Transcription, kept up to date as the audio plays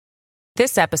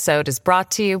This episode is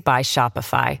brought to you by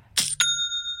Shopify.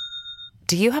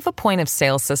 Do you have a point of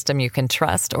sale system you can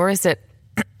trust, or is it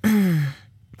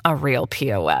a real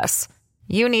POS?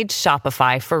 You need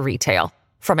Shopify for retail.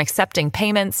 From accepting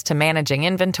payments to managing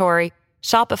inventory,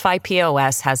 Shopify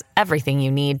POS has everything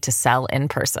you need to sell in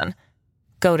person.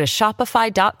 Go to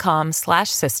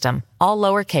shopify.com/system, all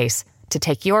lowercase, to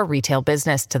take your retail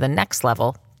business to the next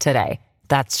level today.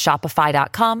 That's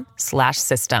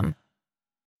shopify.com/system.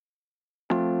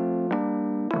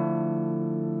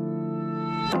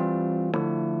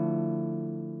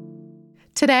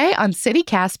 Today on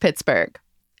CityCast Pittsburgh,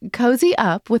 cozy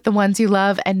up with the ones you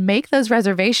love and make those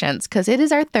reservations because it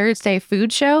is our Thursday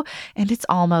food show and it's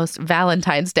almost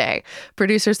Valentine's Day.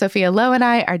 Producer Sophia Lowe and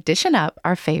I are dishing up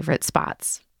our favorite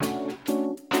spots.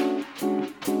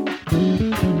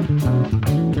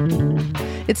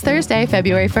 It's Thursday,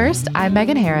 February 1st. I'm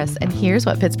Megan Harris, and here's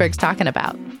what Pittsburgh's talking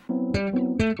about.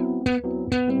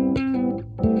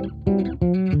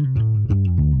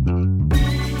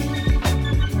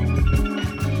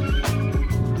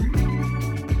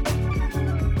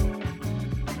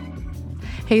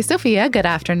 Hey, Sophia. Good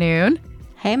afternoon.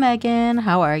 Hey, Megan.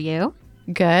 How are you?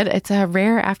 Good. It's a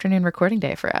rare afternoon recording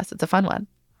day for us. It's a fun one.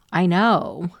 I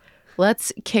know.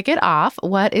 Let's kick it off.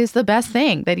 What is the best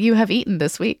thing that you have eaten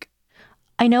this week?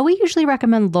 I know we usually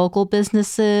recommend local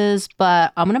businesses,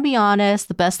 but I'm going to be honest.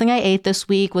 The best thing I ate this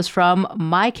week was from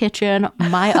my kitchen,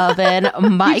 my oven,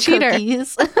 my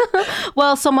cookies.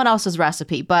 Well, someone else's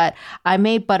recipe, but I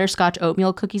made butterscotch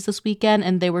oatmeal cookies this weekend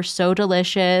and they were so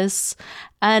delicious.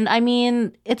 And I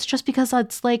mean, it's just because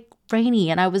it's like rainy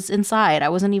and I was inside. I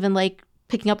wasn't even like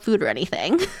picking up food or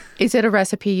anything. Is it a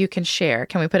recipe you can share?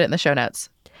 Can we put it in the show notes?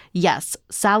 Yes.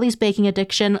 Sally's Baking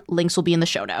Addiction. Links will be in the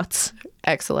show notes.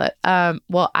 Excellent.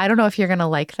 Well, I don't know if you're going to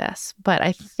like this, but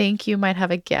I think you might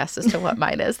have a guess as to what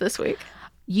mine is this week.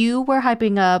 You were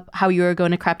hyping up how you were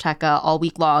going to Crapteca all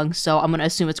week long, so I'm going to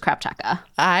assume it's Crapteca.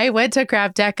 I went to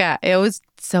Crapteca. It was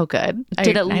so good.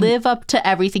 Did it live up to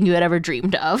everything you had ever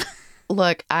dreamed of?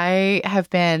 Look, I have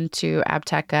been to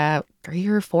Apteca 3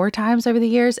 or 4 times over the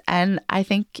years, and I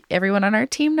think everyone on our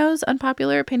team knows,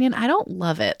 unpopular opinion, I don't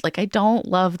love it. Like, I don't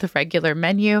love the regular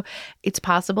menu. It's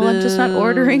possible I'm just not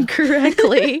ordering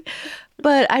correctly,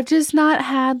 but I've just not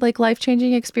had like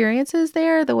life-changing experiences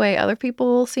there the way other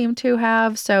people seem to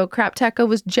have. So Crapteca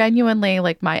was genuinely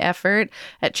like my effort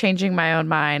at changing my own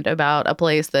mind about a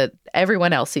place that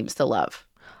everyone else seems to love.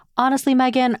 Honestly,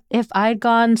 Megan, if I'd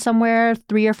gone somewhere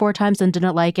 3 or 4 times and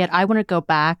didn't like it, I wouldn't go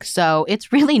back. So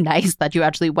it's really nice that you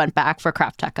actually went back for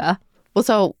Crapteca. Well,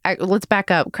 so let's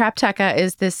back up. Crapteca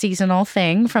is this seasonal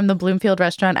thing from the Bloomfield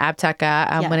restaurant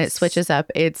Apteca. Yes. When it switches up,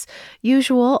 it's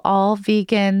usual all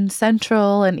vegan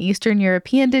Central and Eastern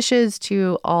European dishes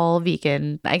to all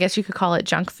vegan, I guess you could call it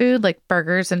junk food, like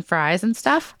burgers and fries and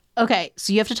stuff. Okay,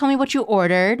 so you have to tell me what you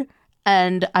ordered,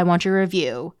 and I want your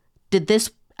review. Did this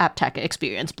Apteca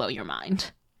experience blow your mind?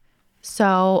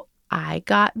 So I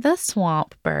got the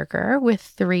swamp burger with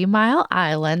 3 Mile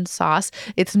Island sauce.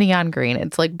 It's neon green.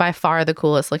 It's like by far the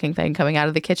coolest looking thing coming out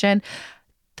of the kitchen.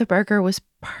 The burger was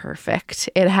perfect.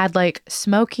 It had like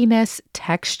smokiness,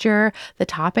 texture. The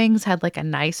toppings had like a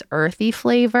nice earthy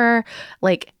flavor.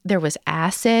 Like there was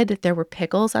acid. There were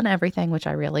pickles on everything, which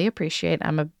I really appreciate.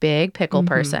 I'm a big pickle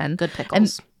person. Good pickles.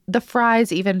 And the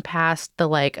fries even passed the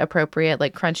like appropriate,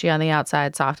 like crunchy on the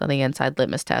outside, soft on the inside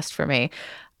litmus test for me.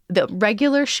 The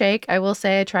regular shake, I will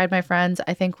say, I tried my friends,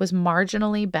 I think was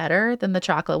marginally better than the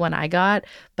chocolate one I got.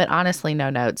 But honestly, no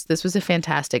notes. This was a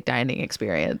fantastic dining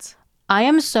experience. I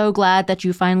am so glad that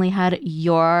you finally had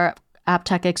your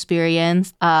Apteca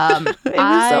experience. It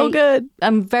was so good.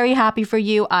 I'm very happy for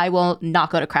you. I will not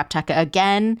go to Crapteca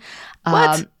again.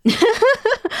 What?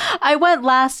 I went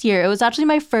last year. It was actually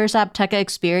my first Apteca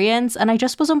experience, and I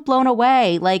just wasn't blown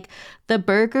away. Like, the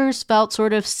burgers felt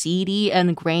sort of seedy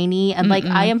and grainy, and like,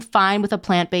 I am fine with a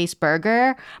plant-based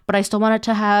burger, but I still want it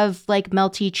to have like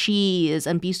melty cheese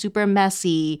and be super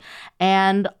messy.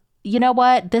 And you know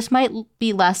what? This might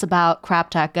be less about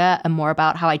Crapteca and more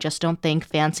about how I just don't think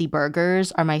fancy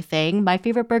burgers are my thing. My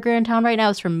favorite burger in town right now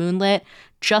is from Moonlit.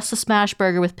 Just a smash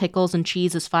burger with pickles and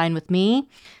cheese is fine with me.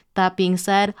 That being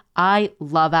said, I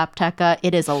love Apteca.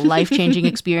 It is a life-changing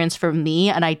experience for me,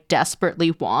 and I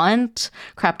desperately want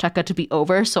Crapteca to be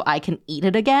over so I can eat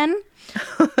it again.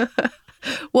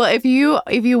 Well, if you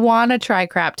want to try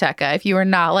Crapteca, if you are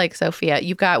not like Sophia,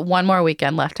 you've got one more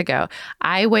weekend left to go.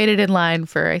 I waited in line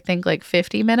for, I think, like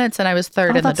 50 minutes, and I was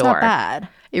third in the door. That's not bad.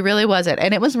 It really wasn't.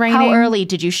 And it was raining. How early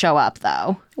did you show up,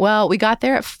 though? Well, we got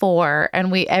there at 4,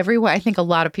 and everyone, I think a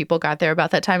lot of people got there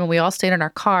about that time, and we all stayed in our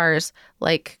cars,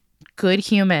 like good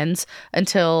humans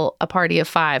until a party of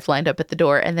 5 lined up at the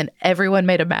door, and then everyone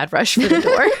made a mad rush for the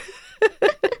door.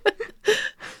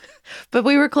 But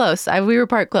we were close. We were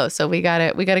parked close, so we got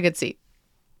it. We got a good seat.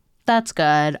 That's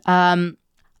good.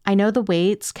 I know the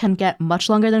waits can get much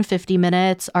longer than 50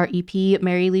 minutes. Our EP,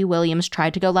 Mary Lee Williams,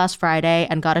 tried to go last Friday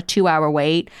and got a 2-hour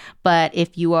wait. But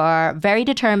if you are very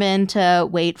determined to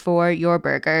wait for your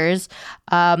burgers,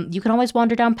 you can always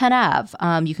wander down Penn Ave.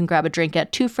 You can grab a drink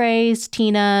at Two Phrase,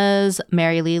 Tina's.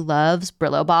 Mary Lee loves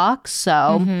Brillo Box.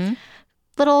 So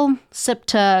little sip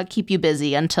to keep you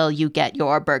busy until you get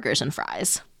your burgers and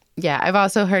fries. Yeah, I've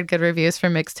also heard good reviews for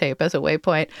Mixtape as a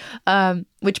waypoint,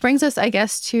 which brings us, I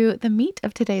guess, to the meat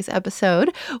of today's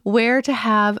episode, where to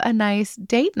have a nice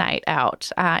date night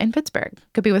out in Pittsburgh.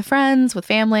 Could be with friends, with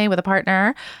family, with a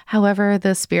partner, however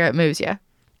the spirit moves you.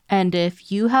 And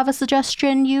if you have a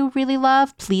suggestion you really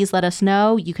love, please let us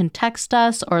know. You can text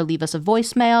us or leave us a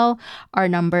voicemail. Our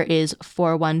number is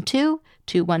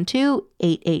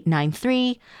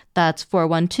 412-212-8893. That's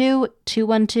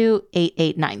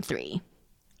 412-212-8893.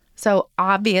 So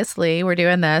obviously we're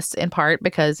doing this in part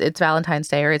because it's Valentine's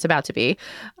Day, or it's about to be.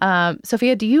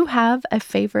 Sophia, do you have a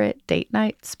favorite date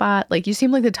night spot? Like, you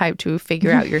seem like the type to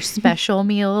figure out your special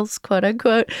meals, quote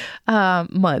unquote,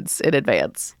 months in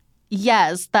advance.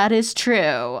 Yes, that is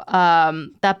true.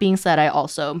 That being said, I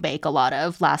also make a lot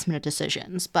of last minute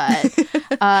decisions. But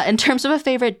in terms of a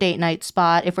favorite date night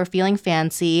spot, if we're feeling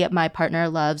fancy, my partner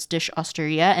loves Dish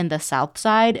Osteria in the South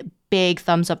Side. Big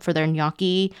thumbs up for their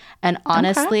gnocchi. And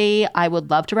honestly, I would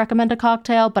love to recommend a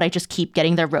cocktail, but I just keep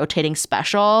getting their rotating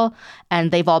special,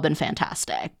 and they've all been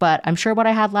fantastic. But I'm sure what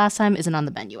I had last time isn't on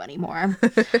the menu anymore.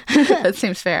 That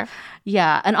seems fair.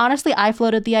 Yeah. And honestly, I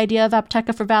floated the idea of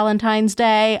Apteca for Valentine's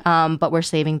Day, but we're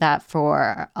saving that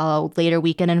for a later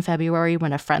weekend in February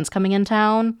when a friend's coming in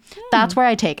town. That's where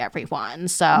I take everyone.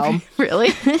 So Really?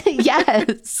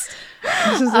 Yes.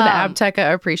 This is an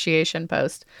Apteca appreciation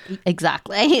post.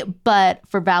 Exactly. But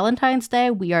for Valentine's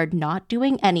Day, we are not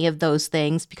doing any of those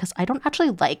things because I don't actually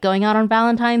like going out on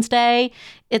Valentine's Day.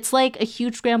 It's like a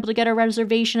huge scramble to get a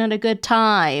reservation at a good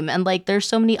time. And like, there's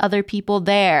so many other people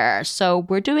there. So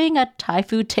we're doing a Thai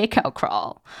food takeout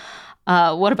crawl.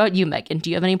 What about you, Megan? Do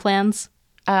you have any plans?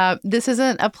 This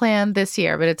isn't a plan this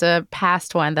year, but it's a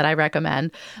past one that I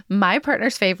recommend. My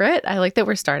partner's favorite, I like that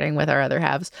we're starting with our other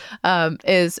halves,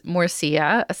 is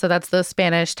Morcia. So that's the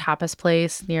Spanish tapas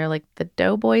place near like the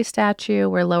Doughboy statue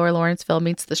where Lower Lawrenceville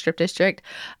meets the Strip District.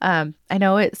 I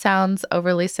know it sounds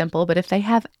overly simple, but if they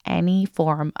have any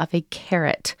form of a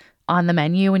carrot on the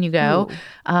menu when you go,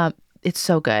 it's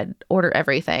so good. Order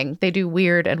everything. They do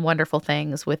weird and wonderful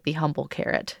things with the humble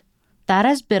carrot. That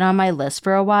has been on my list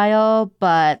for a while,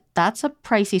 but that's a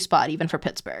pricey spot even for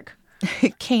Pittsburgh.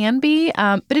 It can be,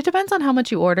 but it depends on how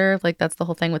much you order. Like, that's the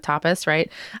whole thing with tapas,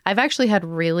 right? I've actually had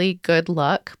really good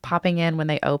luck popping in when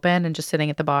they open and just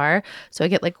sitting at the bar. So I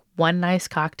get like one nice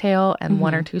cocktail and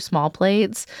one or two small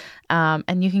plates,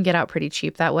 and you can get out pretty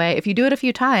cheap that way. If you do it a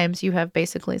few times, you have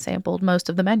basically sampled most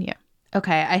of the menu.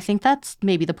 Okay, I think that's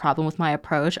maybe the problem with my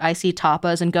approach. I see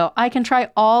tapas and go, I can try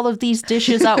all of these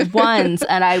dishes at once.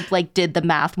 And I like did the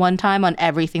math one time on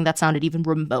everything that sounded even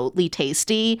remotely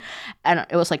tasty. And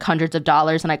it was like hundreds of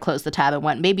dollars. And I closed the tab and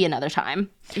went, maybe another time.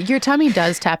 Your tummy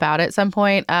does tap out at some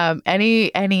point.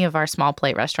 Any of our small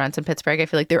plate restaurants in Pittsburgh, I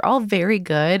feel like they're all very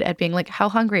good at being like, how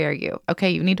hungry are you? Okay,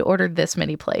 you need to order this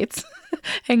many plates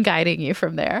and guiding you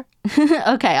from there.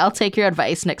 Okay, I'll take your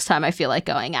advice next time I feel like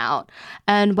going out.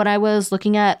 And when I was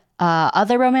looking at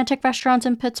other romantic restaurants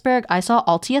in Pittsburgh, I saw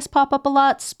Altius pop up a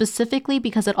lot, specifically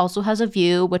because it also has a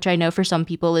view, which I know for some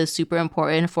people is super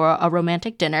important for a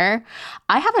romantic dinner.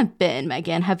 I haven't been,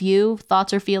 Megan. Have you?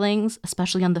 Thoughts or feelings,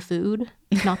 especially on the food,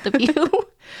 not the view?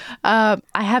 I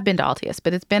have been to Altius,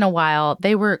 but it's been a while.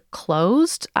 They were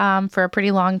closed for a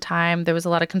pretty long time. There was a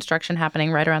lot of construction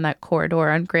happening right around that corridor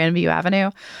on Grandview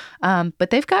Avenue. But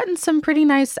they've gotten some pretty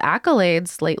nice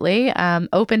accolades lately.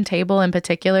 Open Table in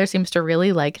particular seems to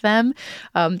really like them.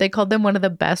 They called them one of the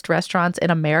best restaurants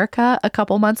in America a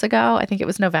couple months ago. I think it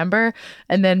was November.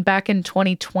 And then back in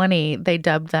 2020, they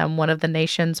dubbed them one of the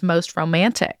nation's most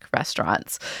romantic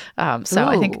restaurants. So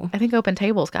I think Open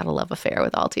Table's got a love affair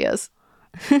with Altius.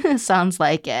 Sounds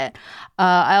like it.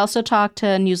 I also talked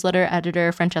to newsletter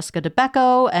editor Francesca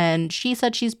DeBecco, and she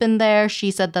said she's been there.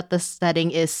 She said that the setting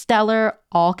is stellar,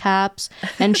 all caps,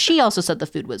 and she also said the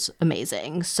food was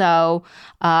amazing. So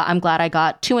I'm glad I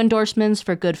got 2 endorsements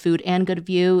for good food and good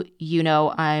view. You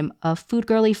know, I'm a food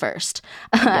girly first.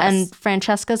 Yes. And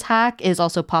Francesca's hack is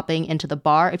also popping into the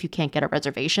bar if you can't get a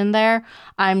reservation there.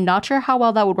 I'm not sure how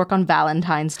well that would work on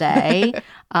Valentine's Day,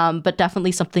 but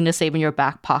definitely something to save in your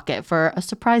back pocket for a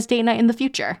surprise date night in the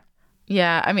future.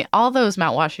 Yeah, I mean, all those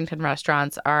Mount Washington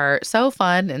restaurants are so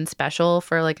fun and special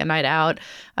for like a night out.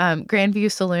 Grandview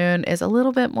Saloon is a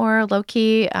little bit more low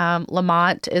key.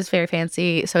 Lamont is very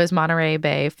fancy. So is Monterey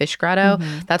Bay Fish Grotto.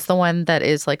 That's the one that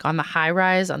is like on the high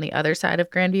rise on the other side of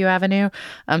Grandview Avenue.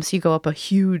 So you go up a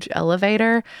huge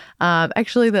elevator.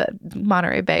 Actually, the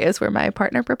Monterey Bay is where my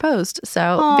partner proposed.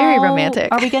 So very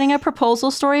romantic. Are we getting a proposal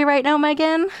story right now,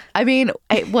 Megan? I mean,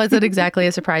 it wasn't exactly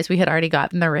a surprise. We had already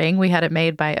gotten the ring. We had it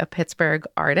made by a Pittsburgh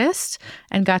artist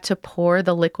and got to pour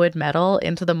the liquid metal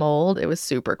into the mold. It was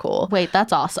super cool. Wait,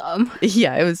 that's awesome.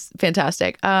 Yeah, it was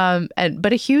fantastic. But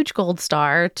a huge gold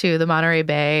star to the Monterey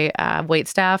Bay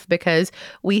waitstaff because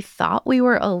we thought we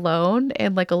were alone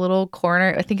in like a little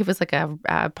corner. I think it was like a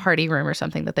party room or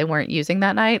something that they weren't using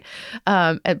that night.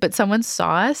 But someone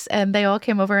saw us and they all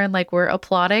came over and like were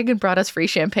applauding and brought us free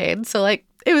champagne. So like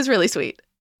it was really sweet.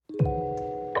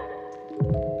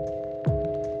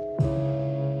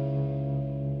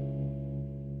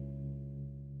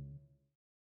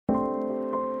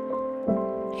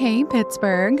 Hey,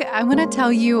 Pittsburgh. I want to tell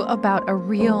you about a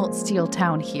real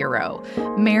Steeltown hero.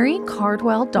 Mary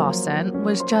Cardwell Dawson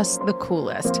was just the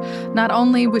coolest. Not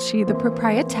only was she the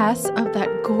proprietress of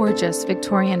that gorgeous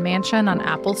Victorian mansion on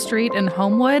Apple Street in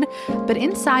Homewood, but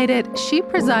inside it, she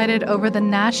presided over the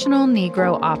National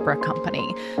Negro Opera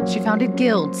Company. She founded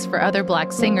guilds for other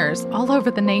Black singers all over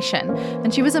the nation,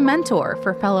 and she was a mentor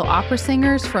for fellow opera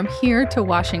singers from here to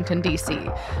Washington, D.C.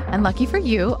 And lucky for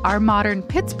you, our modern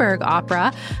Pittsburgh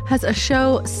Opera has a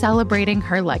show celebrating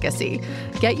her legacy.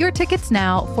 Get your tickets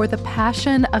now for The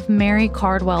Passion of Mary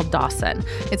Cardwell Dawson.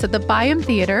 It's at the Byam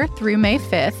Theater through May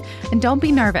 5th, and don't be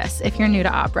nervous if you're new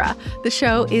to opera. The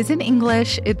show is in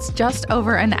English, it's just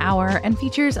over an hour, and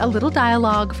features a little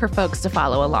dialogue for folks to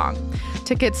follow along.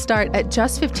 Tickets start at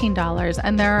just $15,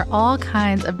 and there are all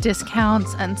kinds of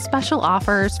discounts and special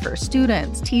offers for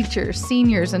students, teachers,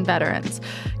 seniors, and veterans.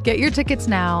 Get your tickets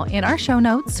now in our show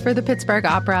notes for the Pittsburgh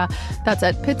Opera. That's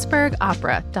at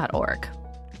pittsburghopera.org.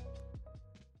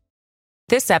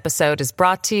 This episode is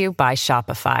brought to you by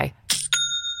Shopify.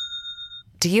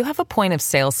 Do you have a point of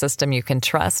sale system you can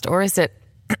trust, or is it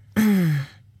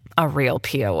a real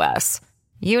POS?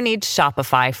 You need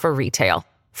Shopify for retail.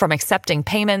 From accepting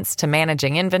payments to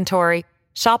managing inventory,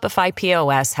 Shopify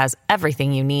POS has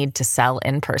everything you need to sell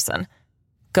in person.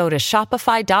 Go to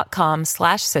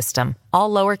shopify.com/system, all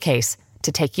lowercase,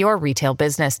 to take your retail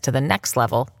business to the next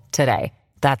level today.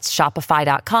 That's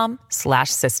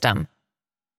shopify.com/system.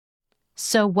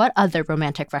 So what other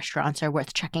romantic restaurants are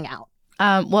worth checking out?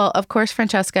 Well, of course,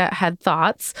 Francesca had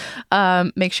thoughts.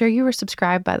 Make sure you were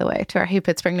subscribed, by the way, to our Hey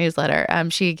Pittsburgh newsletter.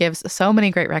 She gives so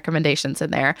many great recommendations in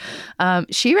there.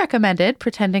 She recommended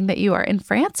pretending that you are in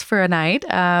France for a night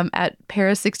at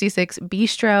Paris 66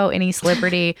 Bistro in East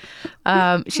Liberty.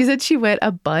 She said she went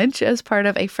a bunch as part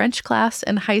of a French class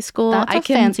in high school. That's a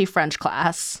fancy French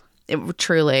class.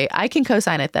 Truly. I can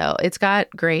co-sign it, though. It's got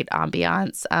great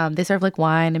ambiance. They serve like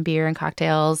wine and beer and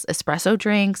cocktails, espresso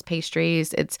drinks,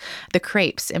 pastries. It's the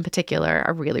crepes in particular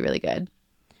are really, really good.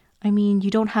 I mean, you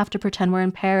don't have to pretend we're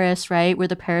in Paris, right? We're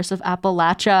the Paris of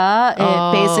Appalachia.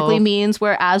 It basically means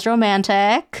we're as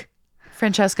romantic.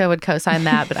 Francesca would co-sign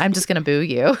that, but I'm just going to boo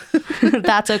you.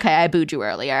 That's okay. I booed you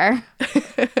earlier.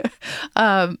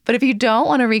 But if you don't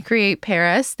want to recreate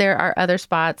Paris, there are other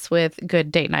spots with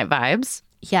good date night vibes.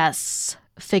 Yes.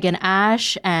 Fig and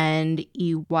Ash and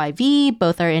EYV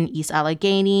both are in East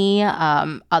Allegheny.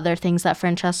 Other things that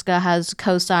Francesca has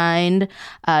co-signed.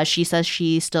 She says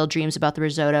she still dreams about the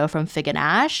risotto from Fig and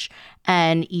Ash.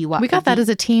 And EYV. We got that as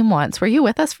a team once. Were you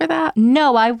with us for that?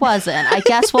 No, I wasn't. I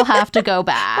guess we'll have to go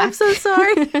back. I'm so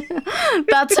sorry.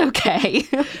 That's okay.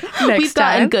 We've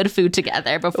gotten good food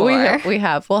together before. We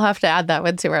have. We'll have to add that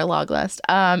one to our log list.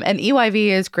 And EYV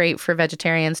is great for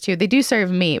vegetarians too. They do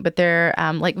serve meat, but they're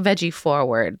like veggie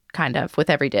forward kind of with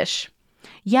every dish.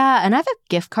 Yeah, and I have a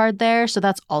gift card there, so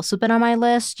that's also been on my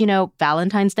list. You know,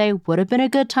 Valentine's Day would have been a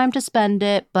good time to spend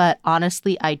it, but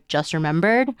honestly, I just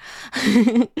remembered.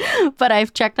 But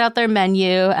I've checked out their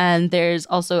menu, and there's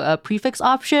also a prefix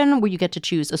option where you get to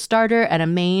choose a starter and a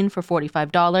main for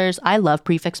 $45. I love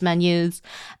prefix menus.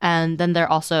 And then there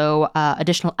are also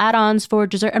additional add-ons for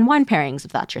dessert and wine pairings,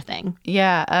 if that's your thing.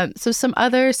 Yeah, so some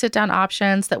other sit-down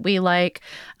options that we like.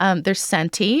 There's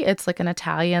Senti. It's like an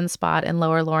Italian spot in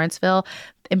Lower Lawrenceville.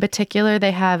 In particular,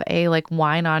 they have a like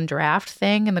wine on draft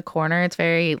thing in the corner. It's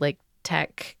very like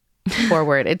tech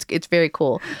forward. It's very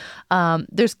cool.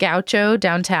 There's Gaucho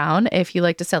downtown if you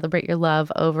like to celebrate your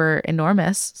love over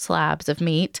enormous slabs of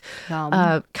meat.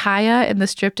 Kaya in the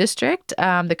Strip District,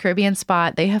 the Caribbean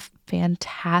spot, they have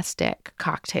fantastic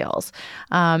cocktails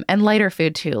and lighter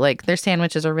food too. Like their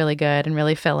sandwiches are really good and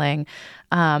really filling.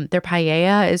 Their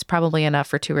paella is probably enough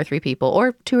for 2 or 3 people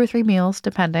or 2 or 3 meals,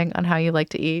 depending on how you like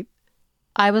to eat.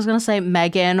 I was going to say,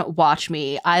 Megan, watch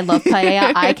me. I love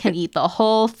paella. I can eat the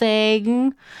whole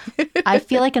thing. I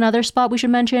feel like another spot we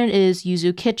should mention is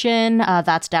Yuzu Kitchen.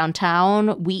 That's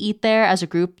downtown. We eat there as a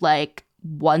group like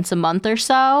once a month or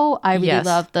so. I really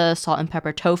love the salt and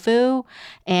pepper tofu.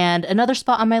 And another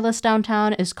spot on my list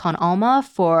downtown is Con Alma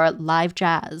for live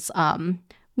jazz.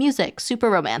 Music, super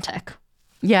romantic.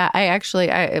 Yeah,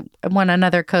 I want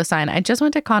another cosign. I just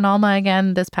went to Con Alma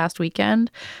again this past weekend.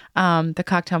 The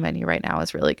cocktail menu right now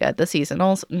is really good. The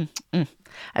seasonals,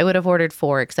 I would have ordered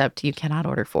 4, except you cannot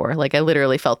order 4. Like I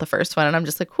literally felt the first one and I'm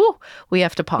just like, whew, we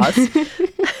have to pause.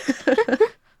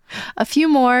 A few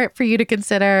more for you to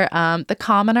consider. The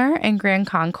Commoner and Grand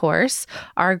Concourse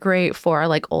are great for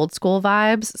like old school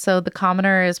vibes. So the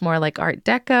Commoner is more like Art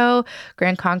Deco.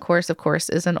 Grand Concourse, of course,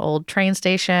 is an old train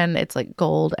station. It's like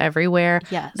gold everywhere.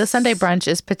 Yes. The Sunday brunch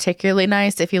is particularly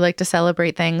nice if you like to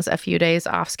celebrate things a few days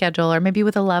off schedule or maybe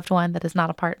with a loved one that is not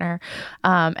a partner.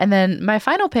 And then my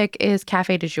final pick is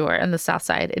Cafe du Jour in the South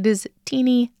Side. It is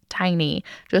teeny tiny,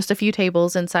 just a few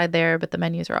tables inside there, but the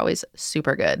menus are always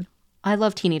super good. I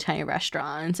love teeny tiny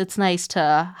restaurants. It's nice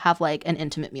to have like an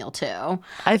intimate meal too.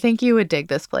 I think you would dig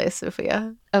this place,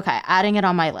 Sophia. Okay, adding it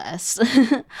on my list.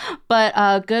 But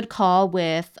a good call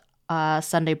with a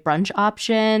Sunday brunch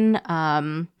option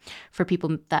for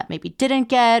people that maybe didn't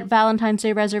get Valentine's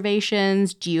Day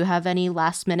reservations. Do you have any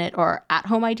last minute or at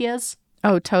home ideas?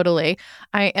 Oh, totally.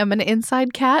 I am an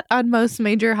inside cat on most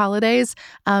major holidays.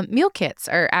 Meal kits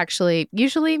are actually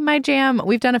usually my jam.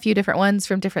 We've done a few different ones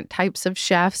from different types of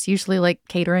chefs, usually like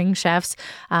catering chefs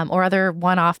or other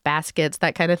one-off baskets,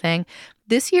 that kind of thing.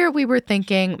 This year, we were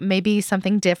thinking maybe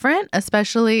something different,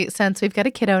 especially since we've got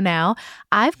a kiddo now.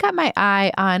 I've got my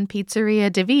eye on Pizzeria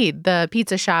David, the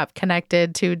pizza shop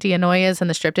connected to Dianoia's in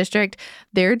the Strip District.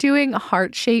 They're doing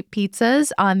heart-shaped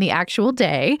pizzas on the actual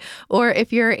day. Or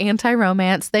if you're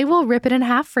anti-romance, they will rip it in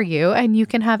half for you and you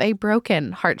can have a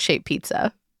broken heart-shaped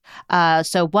pizza.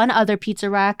 So one other pizza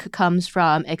rack comes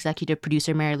from executive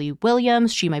producer Mary Lee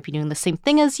Williams. She might be doing the same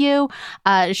thing as you.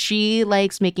 She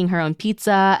likes making her own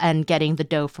pizza and getting the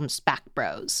dough from Spack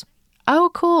Bros.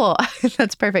 Oh, cool.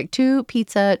 That's perfect. 2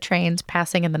 pizza trains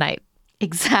passing in the night.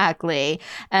 Exactly.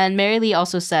 And Mary Lee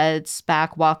also said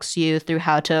Spack walks you through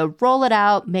how to roll it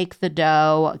out, make the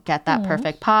dough, get that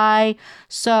perfect pie.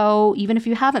 So even if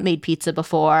you haven't made pizza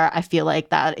before, I feel like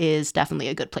that is definitely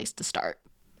a good place to start.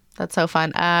 That's so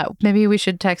fun. Maybe we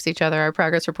should text each other our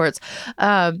progress reports.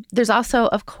 There's also,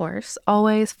 of course,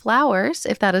 always flowers,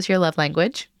 if that is your love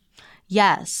language.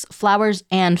 Yes, flowers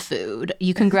and food.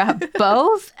 You can grab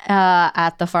both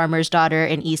at the Farmer's Daughter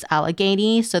in East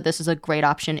Allegheny. So this is a great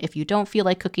option if you don't feel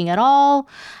like cooking at all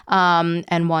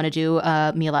and want to do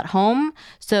a meal at home.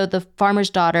 So the Farmer's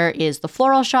Daughter is the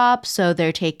floral shop. So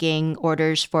they're taking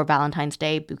orders for Valentine's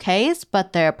Day bouquets,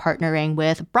 but they're partnering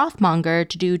with Brothmonger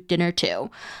to do dinner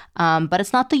too. But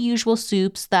it's not the usual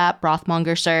soups that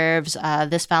Brothmonger serves.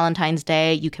 This Valentine's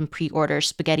Day, you can pre-order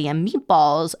spaghetti and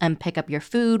meatballs and pick up your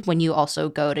food when you also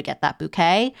go to get that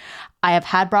bouquet. I have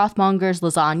had Brothmonger's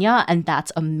lasagna, and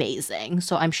that's amazing.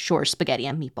 So I'm sure spaghetti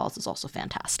and meatballs is also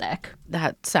fantastic.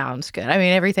 That sounds good. I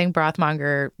mean, everything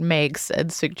Brothmonger makes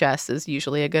and suggests is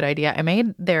usually a good idea. I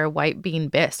made their white bean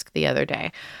bisque the other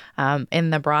day in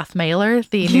the broth mailer,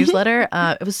 the newsletter.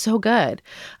 It was so good.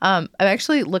 I'm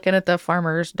actually looking at the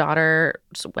Farmer's Daughter's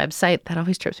website. That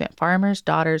always trips me up. Farmer's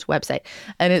Daughter's website.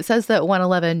 And it says that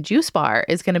 111 Juice Bar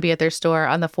is going to be at their store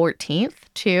on the 14th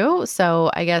too.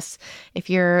 So I guess if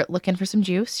you're looking for some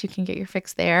juice, you can get your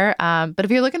fix there. But if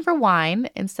you're looking for wine,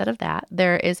 instead of that,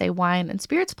 there is a wine and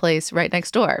spirits place right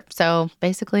next door. So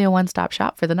basically a one-stop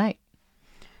shop for the night.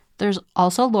 There's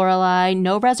also Lorelei,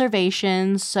 no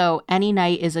reservations, so any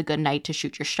night is a good night to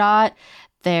shoot your shot.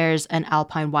 There's an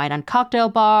Alpine wine and cocktail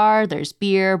bar, there's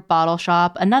beer, bottle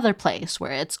shop, another place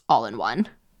where it's all in one.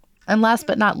 And last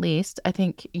but not least, I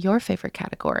think your favorite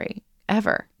category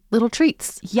ever, little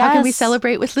treats. Yes. How can we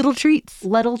celebrate with little treats?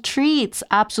 Little treats,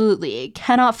 absolutely.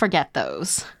 Cannot forget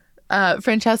those.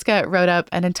 Francesca wrote up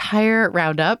an entire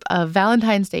roundup of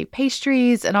Valentine's Day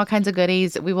pastries and all kinds of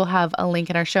goodies. We will have a link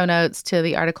in our show notes to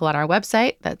the article on our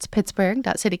website. That's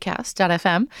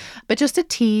pittsburgh.citycast.fm. But just a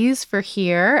tease for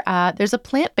here, there's a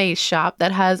plant-based shop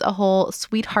that has a whole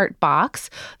sweetheart box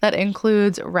that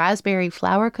includes raspberry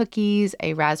flour cookies,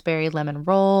 a raspberry lemon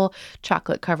roll,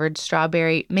 chocolate-covered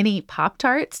strawberry mini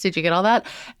Pop-Tarts. Did you get all that?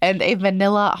 And a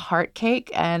vanilla heart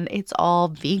cake, and it's all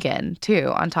vegan,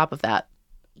 too, on top of that.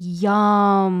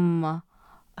 Yum.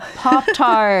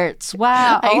 Pop-Tarts.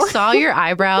 Wow. I saw your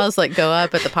eyebrows like go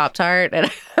up at the Pop-Tart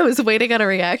and I was waiting on a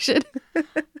reaction.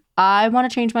 I want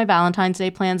to change my Valentine's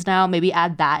Day plans now. Maybe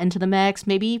add that into the mix.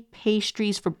 Maybe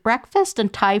pastries for breakfast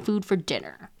and Thai food for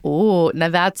dinner. Ooh, now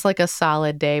that's like a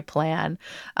solid day plan.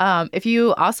 If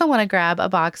you also want to grab a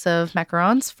box of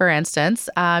macarons, for instance,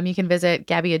 you can visit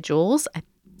Gabbia Jules. I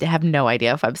have no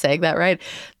idea if I'm saying that right.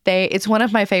 It's one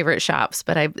of my favorite shops,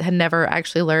 but I had never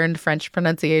actually learned French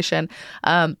pronunciation.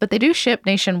 But they do ship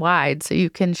nationwide, so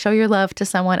you can show your love to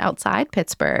someone outside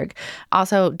Pittsburgh.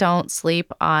 Also, don't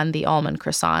sleep on the almond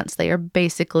croissants. They are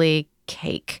basically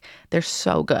cake. They're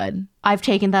so good. I've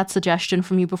taken that suggestion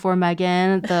from you before,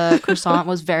 Megan. The croissant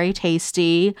was very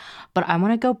tasty, but I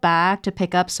want to go back to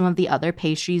pick up some of the other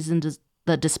pastries in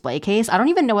the display case. I don't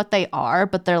even know what they are,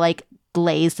 but they're like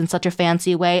glazed in such a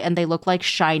fancy way and they look like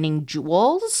shining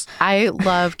jewels. I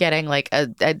love getting like a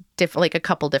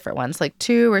couple different ones, like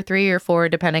 2 or 3 or 4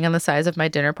 depending on the size of my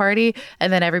dinner party,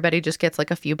 and then everybody just gets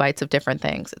like a few bites of different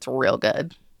things. It's real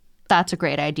good. That's a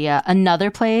great idea.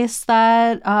 Another place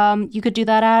that you could do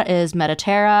that at is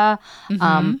Mediterra.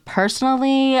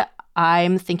 Personally,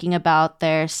 I'm thinking about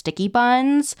their sticky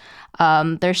buns.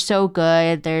 They're so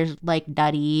good. They're like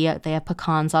nutty. They have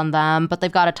pecans on them, but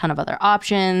they've got a ton of other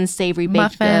options. Savory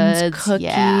baked muffins, goods,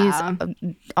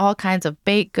 cookies, all kinds of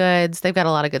baked goods. They've got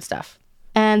a lot of good stuff.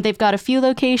 And they've got a few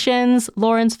locations: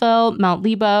 Lawrenceville, Mount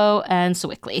Lebo, and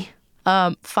Sewickley.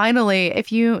 Finally,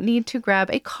 if you need to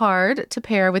grab a card to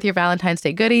pair with your Valentine's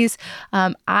Day goodies,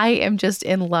 I am just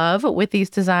in love with these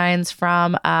designs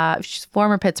from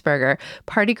former Pittsburgher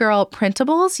Party Girl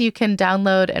Printables. You can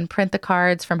download and print the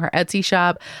cards from her Etsy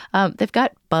shop. They've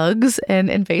got bugs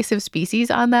and invasive species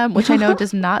on them, which I know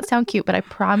does not sound cute, but I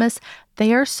promise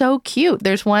they are so cute.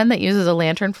 There's one that uses a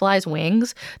lanternfly's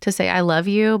wings to say I love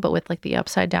you, but with like the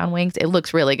upside down wings. It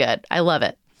looks really good. I love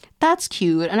it. That's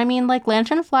cute. And I mean, like,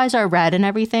 lanternflies are red and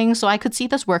everything, so I could see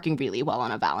this working really well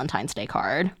on a Valentine's Day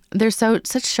card. They're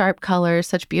such sharp colors,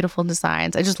 such beautiful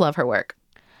designs. I just love her work.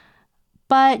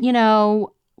 But, you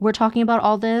know, we're talking about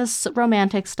all this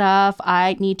romantic stuff.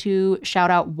 I need to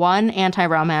shout out one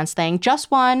anti-romance thing,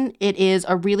 just one. It is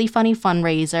a really funny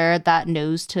fundraiser that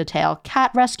Nose to Tail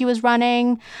Cat Rescue is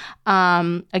running.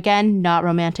 Again, not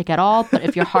romantic at all, but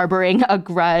if you're harboring a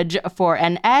grudge for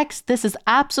an ex, this is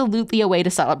absolutely a way to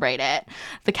celebrate it.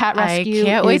 The Cat Rescue I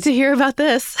can't wait to hear about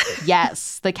this.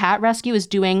 Yes, the Cat Rescue is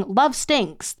doing Love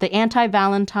Stinks, the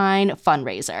anti-Valentine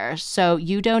fundraiser. So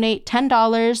you donate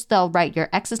 $10, they'll write your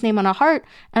ex's name on a heart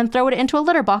and throw it into a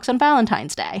litter box on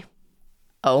Valentine's Day.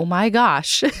 Oh my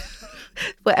gosh.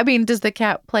 I mean, does the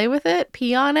cat play with it?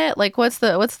 Pee on it? Like what's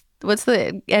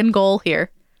the end goal here?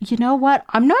 You know what?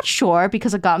 I'm not sure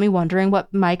because it got me wondering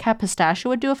what my cat Pistachio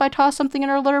would do if I tossed something in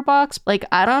her litter box. Like,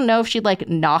 I don't know if she'd like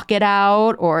knock it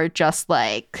out or just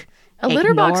like a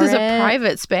litter box is a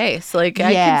private space. Like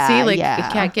I can see like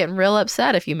the cat getting real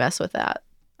upset if you mess with that.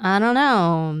 I don't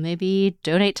know. Maybe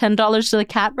donate $10 to the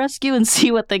Cat Rescue and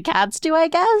see what the cats do, I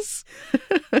guess.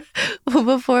 Well,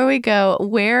 before we go,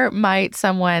 where might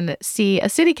someone see a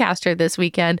CityCaster this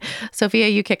weekend? Sophia,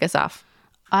 you kick us off.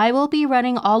 I will be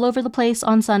running all over the place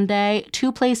on Sunday.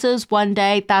 2 places, 1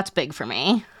 day. That's big for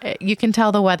me. You can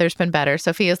tell the weather's been better.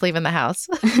 Sophia's leaving the house.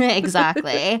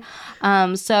 Exactly.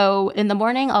 So in the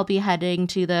morning, I'll be heading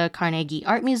to the Carnegie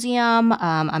Art Museum.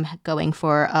 I'm going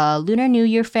for a Lunar New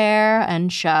Year fair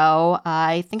and show.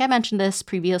 I think I mentioned this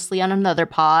previously on another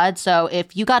pod. So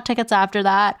if you got tickets after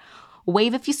that,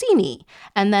 wave if you see me.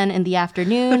 And then in the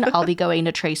afternoon, I'll be going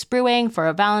to Trace Brewing for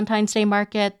a Valentine's Day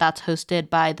market that's hosted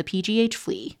by the PGH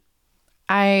Flea.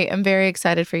 I am very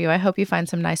excited for you. I hope you find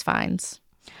some nice finds.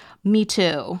 Me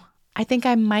too. I think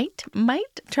I might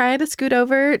try to scoot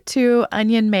over to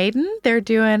Onion Maiden. They're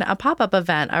doing a pop-up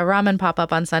event, a ramen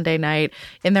pop-up on Sunday night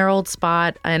in their old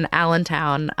spot in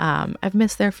Allentown. I've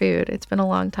missed their food. It's been a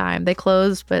long time. They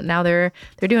closed, but now they're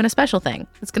doing a special thing.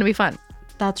 It's going to be fun.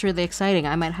 That's really exciting.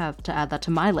 I might have to add that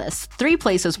to my list. 3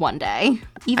 places 1 day.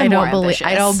 Even more ambitious.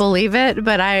 I don't believe it,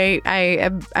 but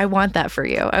I want that for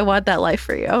you. I want that life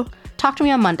for you. Talk to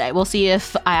me on Monday. We'll see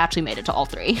if I actually made it to all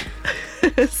 3.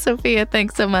 Sophia,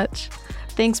 thanks so much.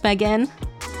 Thanks, Megan.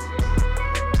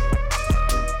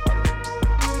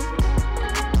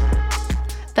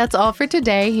 That's all for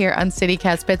today here on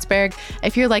CityCast Pittsburgh.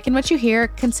 If you're liking what you hear,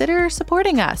 consider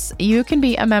supporting us. You can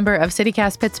be a member of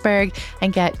CityCast Pittsburgh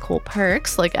and get cool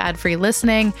perks like ad-free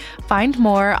listening. Find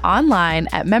more online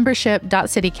at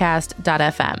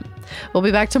membership.citycast.fm. We'll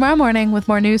be back tomorrow morning with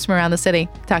more news from around the city.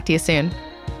 Talk to you soon.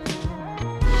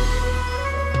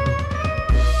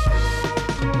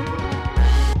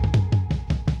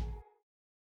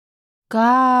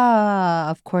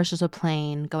 Gah, of course there's a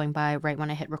plane going by right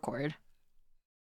when I hit record.